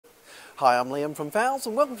Hi, I'm Liam from Fowles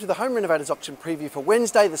and welcome to the Home Renovators Auction Preview for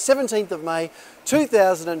Wednesday the 17th of May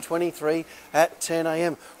 2023 at 10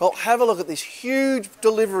 a.m. Well, have a look at this huge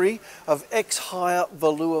delivery of ex-hire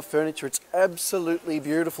velour furniture. It's absolutely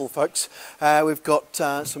beautiful, folks. We've got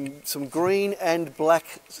some green and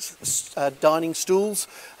black dining stools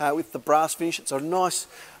with the brass finish. It's a nice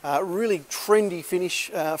really trendy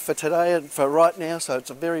finish for today and for right now, so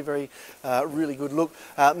it's a very really good look.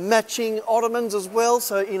 Matching ottomans as well,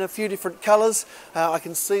 so in a few different colours. I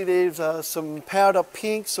can see there's some powder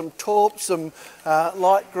pink, some taupe, some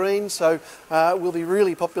light green, so will be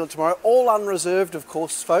really popular tomorrow. All unreserved, of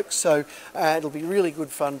course, folks, so it'll be really good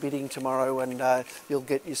fun bidding tomorrow, and you'll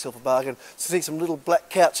get yourself a bargain. So see some little black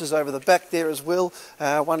couches over the back there as well.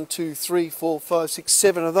 1, 2, 3, 4, 5, 6,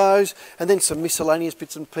 7 of those, and then some miscellaneous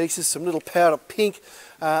bits and pieces, some little powder pink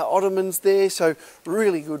ottomans there, so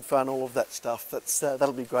really good fun, all of that stuff.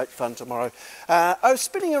 That'll be great fun tomorrow.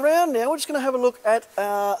 Spinning around now, we're just going to have a look at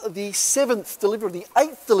the 7th delivery, the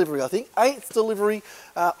 8th delivery, I think, 8th delivery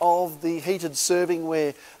of the heated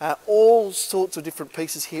servingware. All sorts of different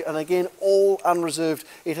pieces here, and again, all unreserved.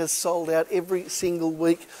 It has sold out every single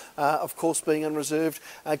week, of course being unreserved,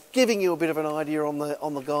 giving you a bit of an idea on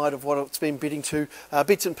the guide of what it's been bidding to.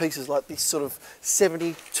 Bits and pieces like this sort of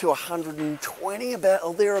 70 to 120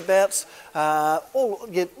 about or thereabouts,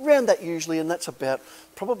 around that usually, and that's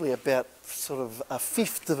probably about sort of a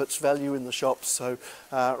fifth of its value in the shops, so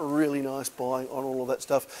really nice buying on all of that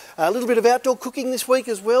stuff. A little bit of outdoor cooking this week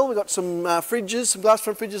as well. We've got some fridges, some glass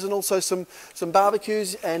front fridges, and also some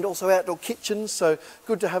barbecues and also outdoor kitchens, so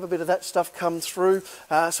good to have a bit of that stuff come through.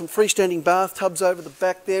 Some freestanding bathtubs over the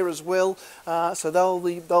back there as well, so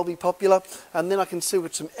they'll be popular. And then I can see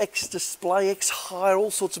with some ex-display, ex-hire,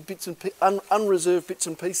 all sorts of bits and unreserved bits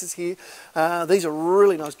and pieces here. These are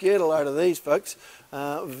really nice. Get a load of these, folks.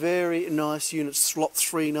 Very nice units, slot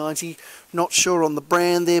 390. Not sure on the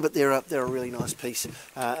brand there, but they're a really nice piece.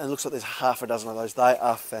 And it looks like there's half a dozen of those. They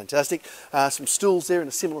are fantastic. Some stools there in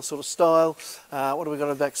a similar sort of style. What do we got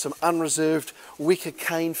on the back? Some unreserved wicker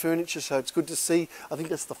cane furniture, so it's good to see. I think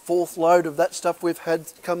that's the 4th load of that stuff we've had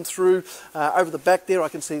come through. Over the back there I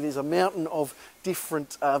can see there's a mountain of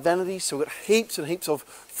different vanities, so we've got heaps and heaps of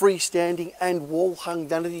freestanding and wall-hung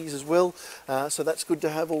vanities as well, so that's good to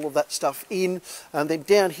have all of that stuff in. And then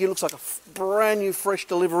down here looks like a brand new fresh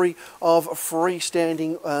delivery of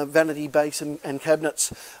freestanding vanity base and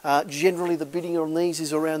cabinets. Generally the bidding on these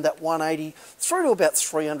is around that 180 through to about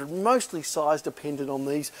 300, mostly size dependent on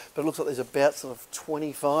these, but it looks like there's about sort of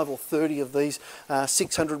 25 or 30 of these,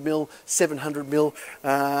 600mm, 700mm,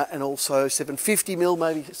 and also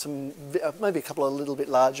 750mm, maybe a couple a little bit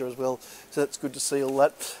larger as well, so that's good to see all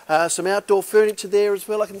that. Some outdoor furniture there as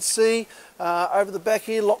well, I can see. Over the back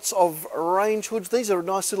here, lots of range hoods. These are a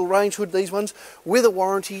nice little range hood, these ones, with a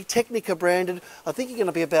warranty, Technica branded. I think you're going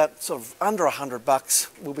to be about sort of under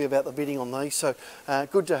 $100 will be about the bidding on these, so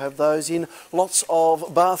good to have those in. Lots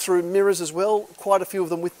of bathroom mirrors as well, quite a few of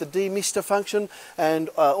them with the demister function, and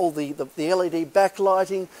all the LED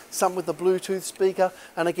backlighting, some with the Bluetooth speaker,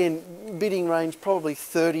 and again, bidding range probably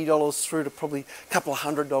 $30 through to probably a couple of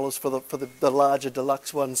 $100 for the larger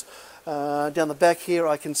deluxe ones. Down the back here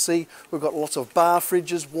I can see we've got lots of bar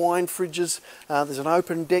fridges, wine fridges. There's an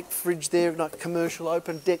open deck fridge there, not commercial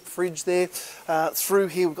open deck fridge there. Through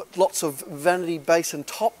here we've got lots of vanity base and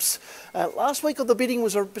tops. Last week of the bidding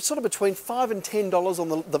was sort of between $5 and $10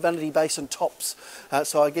 on the vanity base and tops,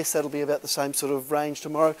 so I guess that'll be about the same sort of range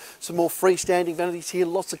tomorrow. Some more freestanding vanities here,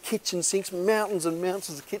 lots of kitchen sinks, mountains and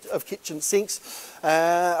mountains of kitchen sinks.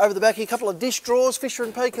 Over the back here, a couple of dish drawers, Fisher &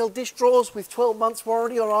 Paykel dish drawers with 12 months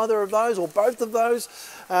warranty on either of those or both of those.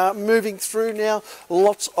 Moving through now,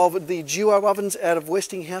 lots of the duo ovens out of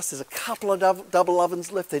Westinghouse. There's a couple of double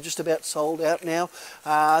ovens left, they're just about sold out now.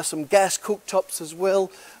 Some gas cooktops as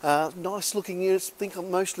well. Nice looking units, I think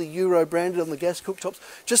mostly Euro branded on the gas cooktops.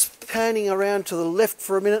 Just panning around to the left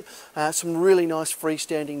for a minute, some really nice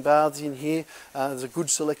freestanding baths in here. There's a good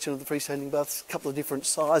selection of the freestanding baths, a couple of different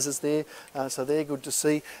sizes there, so they're good to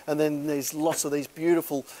see. And then there's lots of these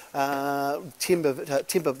beautiful timber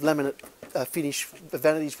laminate finish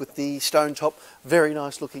vanities with the stone top. Very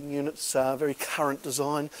nice looking units, very current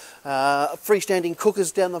design. Freestanding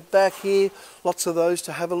cookers down the back here, lots of those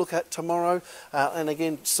to have a look at tomorrow. And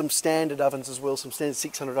again, some standard ovens as well, some standard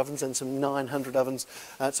 600 ovens and some 900 ovens.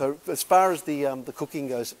 So as far as the cooking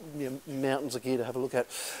goes, mountains of gear to have a look at.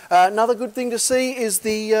 Another good thing to see is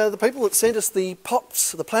the people that sent us the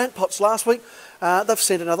pots, the plant pots last week. They've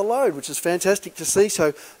sent another load, which is fantastic to see,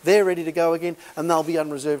 so they're ready to go again, and they'll be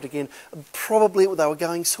unreserved again, probably they were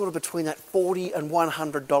going sort of between that $40 and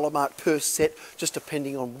 $100 mark per set, just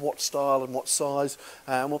depending on what style and what size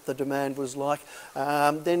and what the demand was like.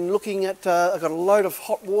 Then looking at, I've got a load of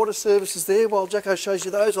hot water services there. While Jacko shows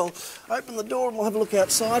you those, I'll open the door and we'll have a look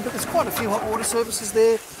outside, but there's quite a few hot water services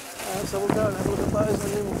there. So we'll go and have a look at those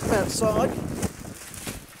and then we'll come outside.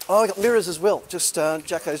 Oh, I got mirrors as well. Just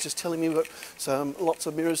Jacko's just telling me we've got lots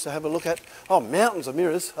of mirrors to have a look at. Oh, mountains of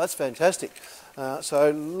mirrors. That's fantastic.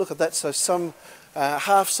 So look at that. So some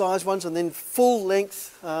half-size ones and then full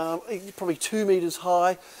length, probably 2 metres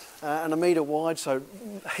high and 1 metre wide. So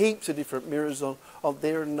heaps of different mirrors on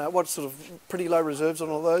there, and what sort of pretty low reserves on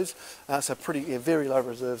all those. So very low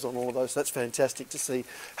reserves on all of those. So that's fantastic to see.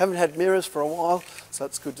 Haven't had mirrors for a while, so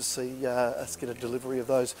it's good to see us get a delivery of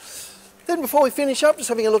those. Then before we finish up, just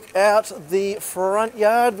having a look out the front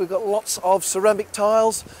yard, we've got lots of ceramic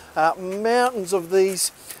tiles, mountains of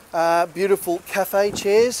these beautiful cafe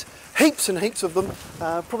chairs, heaps and heaps of them,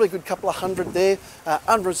 probably a good couple of hundred there,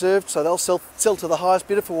 unreserved, so they'll sell to the highest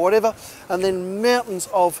bidder for whatever. And then mountains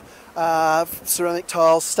of ceramic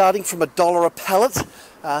tiles starting from $1 a pallet.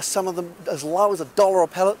 Some of them as low as $1 a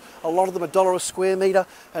pallet, a lot of them $1 a square metre,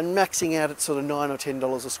 and maxing out at sort of $9 or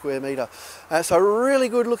 $10 a square metre. So really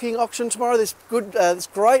good looking auction tomorrow. There's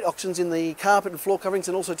great auctions in the carpet and floor coverings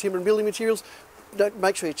and also timber and building materials.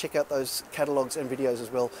 Make sure you check out those catalogues and videos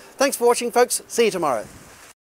as well. Thanks for watching, folks. See you tomorrow.